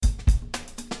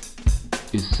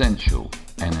Essential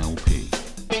NLP.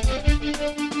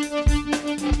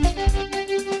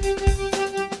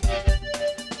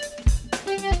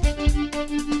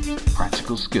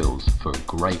 Practical skills for a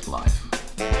great life.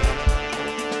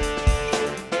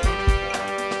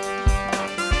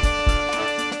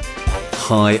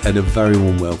 Hi, and a very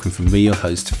warm welcome from me, your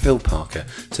host, Phil Parker,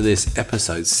 to this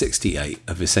episode 68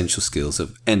 of Essential Skills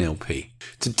of NLP.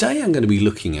 Today I'm going to be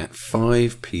looking at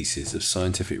 5 pieces of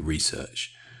scientific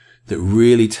research that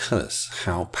really tell us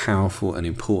how powerful and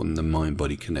important the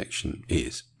mind-body connection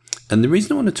is. And the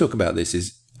reason I want to talk about this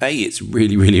is, A, it's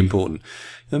really, really important,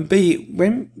 and B,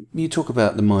 when you talk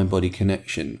about the mind-body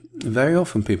connection, very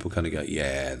often people kind of go,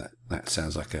 yeah, that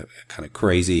sounds like a kind of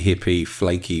crazy, hippie,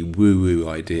 flaky, woo-woo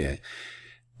idea.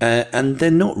 And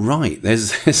they're not right.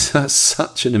 There's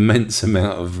such an immense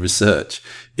amount of research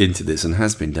into this, and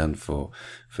has been done for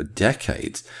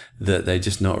decades, that they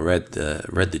just not read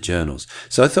the journals.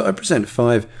 So I thought I'd present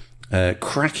 5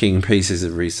 cracking pieces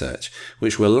of research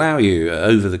which will allow you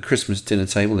over the Christmas dinner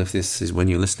table, if this is when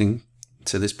you're listening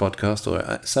to this podcast or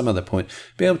at some other point,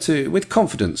 be able to, with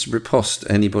confidence, riposte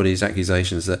anybody's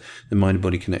accusations that the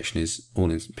mind-body connection is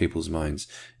all in people's minds.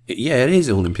 Yeah, it is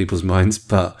all in people's minds,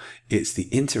 but it's the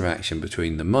interaction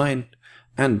between the mind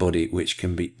and body which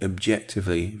can be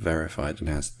objectively verified and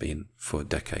has been for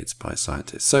decades by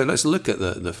scientists. So let's look at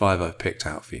the 5 I've picked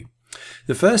out for you.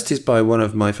 The first is by one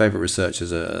of my favourite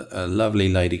researchers, a lovely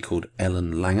lady called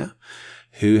Ellen Langer,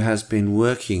 who has been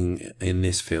working in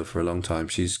this field for a long time.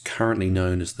 She's currently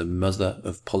known as the mother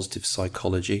of positive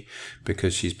psychology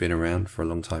because she's been around for a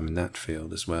long time in that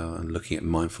field as well, and looking at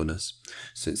mindfulness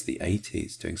since the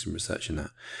 80s, doing some research in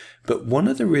that. But one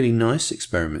of the really nice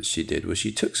experiments she did was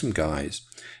she took some guys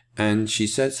and she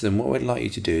said to them, what I'd like you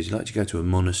to do is you'd like to go to a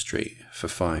monastery for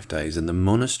 5 days. And the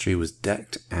monastery was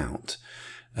decked out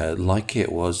like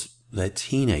it was their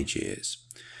teenage years.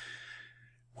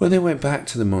 When they went back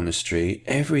to the monastery,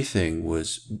 everything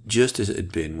was just as it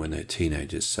had been when they were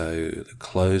teenagers. So the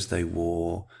clothes they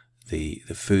wore, the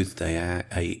foods they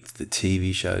ate, the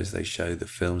TV shows they showed, the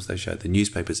films they showed, the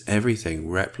newspapers, everything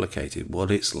replicated what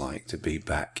it's like to be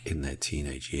back in their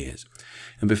teenage years.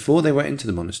 And before they went into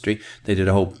the monastery, they did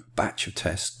a whole batch of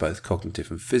tests, both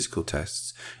cognitive and physical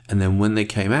tests. And then when they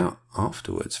came out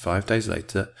afterwards, 5 days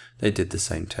later, they did the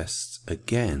same tests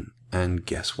again. And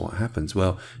guess what happens?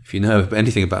 Well, if you know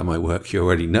anything about my work, you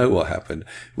already know what happened,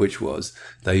 which was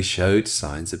they showed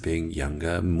signs of being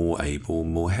younger, more able,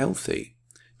 more healthy,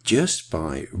 just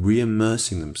by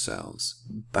re-immersing themselves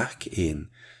back in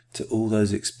to all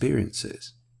those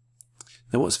experiences.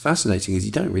 Now, what's fascinating is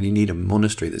you don't really need a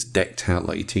monastery that's decked out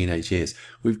like your teenage years.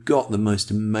 We've got the most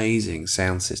amazing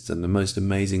sound system, the most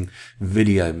amazing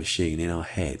video machine in our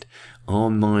head. Our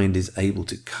mind is able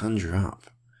to conjure up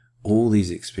all these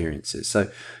experiences.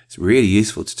 So it's really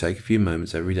useful to take a few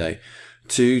moments every day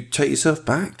to take yourself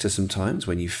back to some times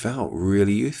when you felt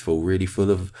really youthful, really full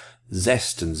of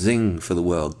zest and zing for the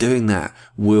world. Doing that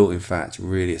will, in fact,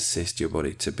 really assist your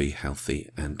body to be healthy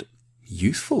and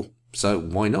youthful. So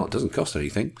why not? It doesn't cost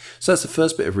anything. So that's the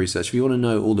first bit of research. If you want to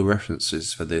know all the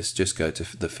references for this, just go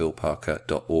to the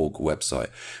philparker.org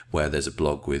website, where there's a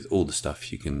blog with all the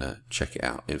stuff. You can check it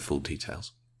out in full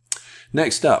details.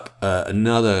 Next up,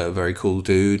 another very cool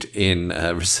dude in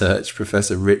research,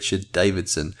 Professor Richard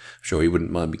Davidson. I'm sure he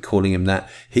wouldn't mind me calling him that.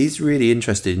 He's really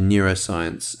interested in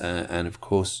neuroscience and, of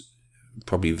course,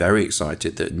 probably very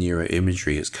excited that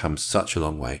neuroimagery has come such a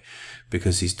long way,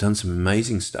 because he's done some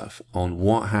amazing stuff on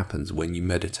what happens when you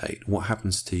meditate, what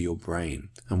happens to your brain.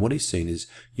 And what he's seen is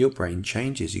your brain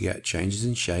changes. You get changes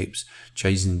in shapes,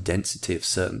 changes in density of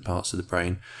certain parts of the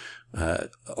brain,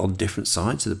 on different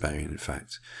sides of the brain, in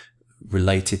fact,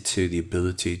 related to the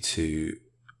ability to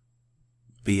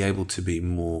be able to be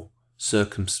more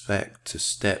circumspect, to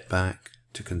step back,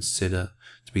 to consider,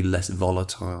 to be less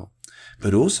volatile.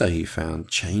 But also he found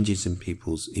changes in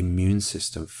people's immune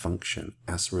system function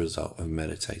as a result of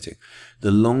meditating.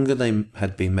 The longer they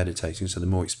had been meditating, so the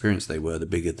more experienced they were, the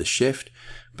bigger the shift.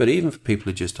 But even for people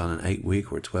who just done an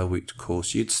 8-week or a 12-week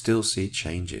course, you'd still see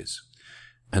changes.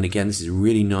 And again, this is a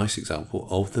really nice example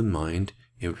of the mind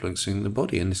influencing the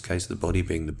body. In this case, the body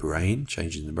being the brain,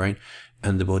 changes in the brain,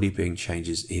 and the body being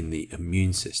changes in the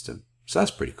immune system. So that's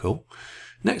pretty cool.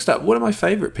 Next up, one of my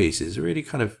favourite pieces, a really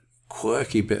kind of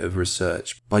quirky bit of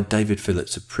research by David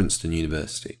Phillips of Princeton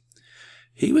University.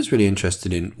 He was really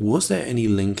interested in, was there any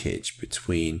linkage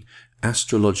between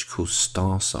astrological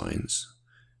star signs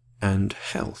and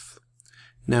health?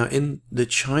 Now, in the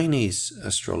Chinese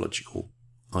astrological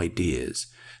ideas,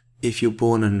 if you're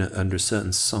born under a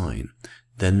certain sign,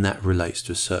 then that relates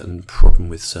to a certain problem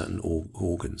with certain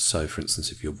organs. So, for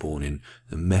instance, if you're born in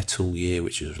the metal year,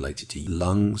 which is related to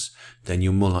lungs, then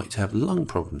you're more likely to have lung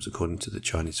problems, according to the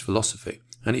Chinese philosophy.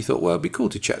 And he thought, well, it'd be cool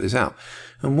to check this out.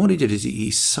 And what he did is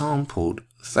he sampled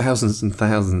thousands and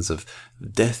thousands of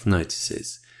death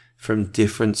notices from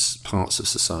different parts of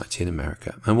society in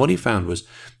America. And what he found was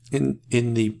in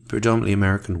the predominantly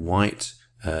American white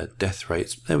death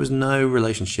rates, there was no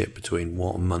relationship between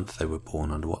what month they were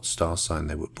born, under what star sign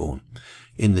they were born.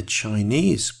 In the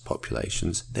Chinese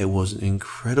populations, there was an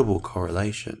incredible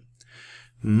correlation.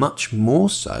 Much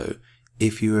more so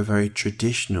if you were a very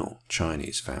traditional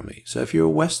Chinese family. So if you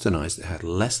were westernized, it had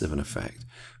less of an effect.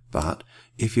 But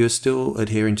if you were still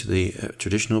adhering to the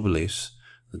traditional beliefs,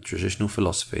 the traditional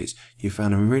philosophies, you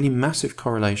found a really massive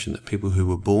correlation that people who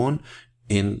were born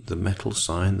in the metal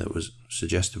sign that was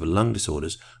suggestive of lung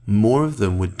disorders, more of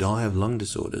them would die of lung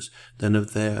disorders than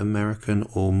of their American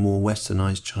or more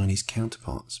westernized Chinese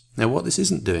counterparts. Now, what this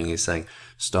isn't doing is saying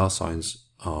star signs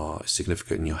are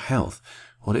significant in your health.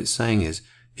 What it's saying is,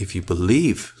 if you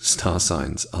believe star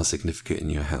signs are significant in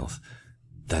your health,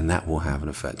 then that will have an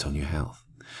effect on your health.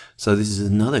 So this is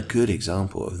another good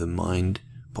example of the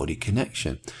mind-body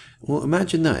connection. Well,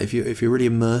 imagine that if you're really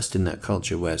immersed in that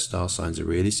culture where star signs are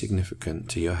really significant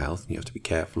to your health and you have to be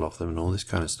careful of them and all this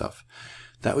kind of stuff,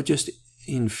 that would just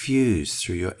infuse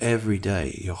through your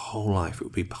everyday, your whole life. It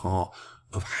would be part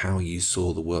of how you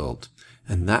saw the world.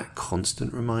 And that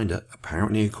constant reminder,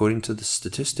 apparently according to the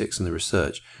statistics and the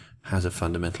research, has a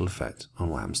fundamental effect on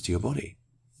what happens to your body.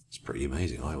 It's pretty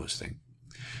amazing, I always think.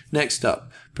 Next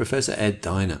up, Professor Ed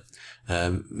Diner,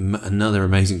 another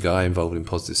amazing guy involved in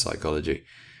positive psychology.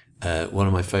 One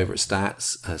of my favorite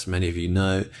stats, as many of you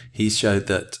know, he showed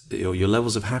that your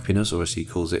levels of happiness, or as he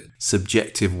calls it,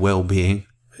 subjective well-being,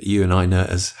 you and I know it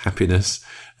as happiness,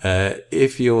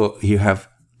 if you have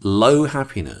low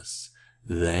happiness,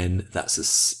 then that's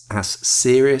as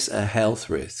serious a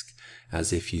health risk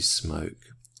as if you smoke.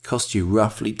 Cost you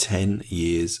roughly 10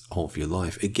 years of your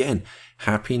life. Again,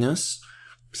 happiness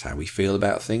is how we feel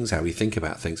about things, how we think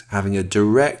about things, having a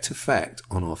direct effect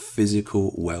on our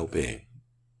physical well-being.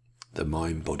 The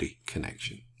mind-body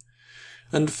connection.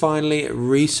 And finally, a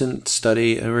recent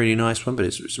study, a really nice one, but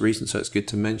it's recent, so it's good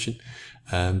to mention.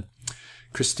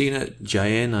 Christina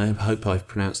Jayen, I hope I've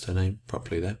pronounced her name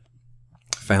properly there,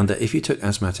 found that if you took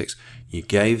asthmatics, you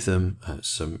gave them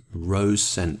some rose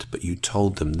scent, but you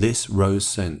told them this rose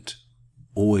scent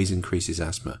always increases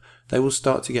asthma, they will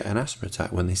start to get an asthma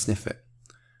attack when they sniff it.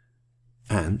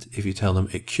 And if you tell them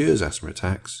it cures asthma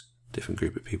attacks, different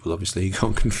group of people, obviously, you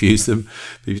can't confuse them.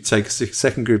 But if you take a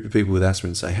second group of people with asthma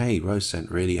and say, hey, rose scent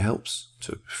really helps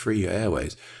to free your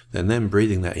airways, then them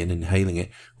breathing that in, inhaling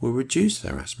it, will reduce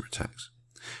their asthma attacks.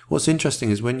 What's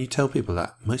interesting is when you tell people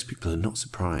that, most people are not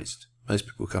surprised. Most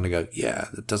people kind of go, yeah,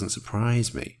 that doesn't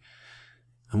surprise me.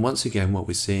 And once again, what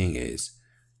we're seeing is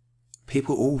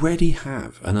people already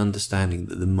have an understanding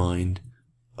that the mind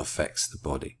affects the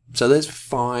body. So there's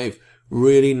 5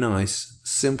 really nice,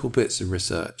 simple bits of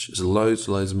research. There's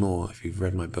loads more. If you've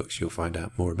read my books, you'll find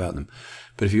out more about them.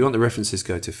 But if you want the references,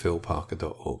 go to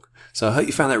philparker.org. So I hope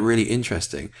you found that really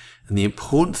interesting. And the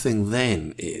important thing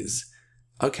then is,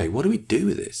 okay, what do we do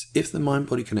with this? If the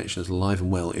mind-body connection is alive and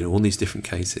well in all these different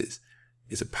cases,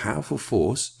 it's a powerful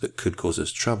force that could cause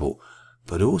us trouble,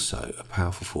 but also a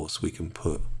powerful force we can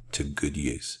put to good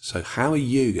use. So how are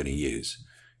you going to use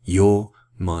your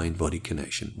mind-body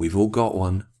connection? We've all got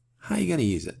one. How are you going to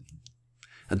use it?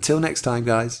 Until next time,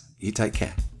 guys, you take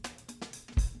care.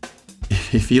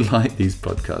 If you like these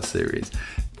podcast series,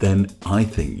 then I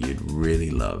think you'd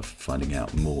really love finding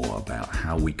out more about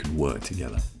how we can work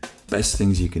together. Best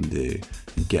things you can do,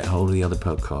 get hold of the other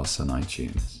podcasts on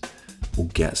iTunes, or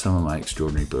get some of my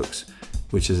extraordinary books,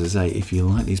 which, as I say, if you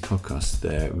like these podcasts,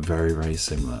 they're very, very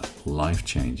similar,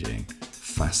 life-changing,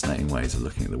 fascinating ways of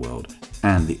looking at the world.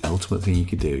 And the ultimate thing you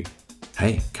could do,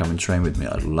 hey, come and train with me.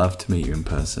 I'd love to meet you in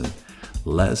person.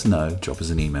 Let us know. Drop us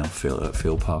an email,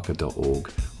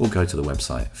 phil@philparker.org, or go to the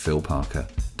website,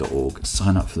 philparker.org.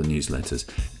 Sign up for the newsletters.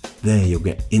 There you'll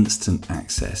get instant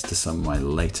access to some of my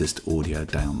latest audio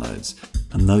downloads.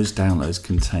 And those downloads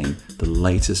contain the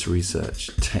latest research,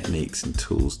 techniques and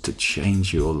tools to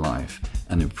change your life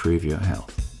and improve your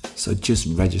health. So just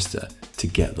register to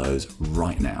get those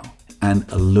right now. And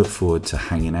I look forward to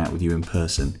hanging out with you in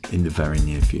person in the very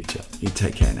near future. You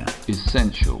take care now.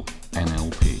 Essential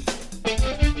NLP.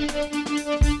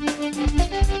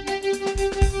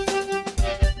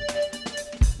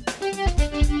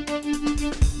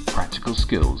 Practical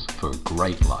skills for a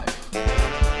great life.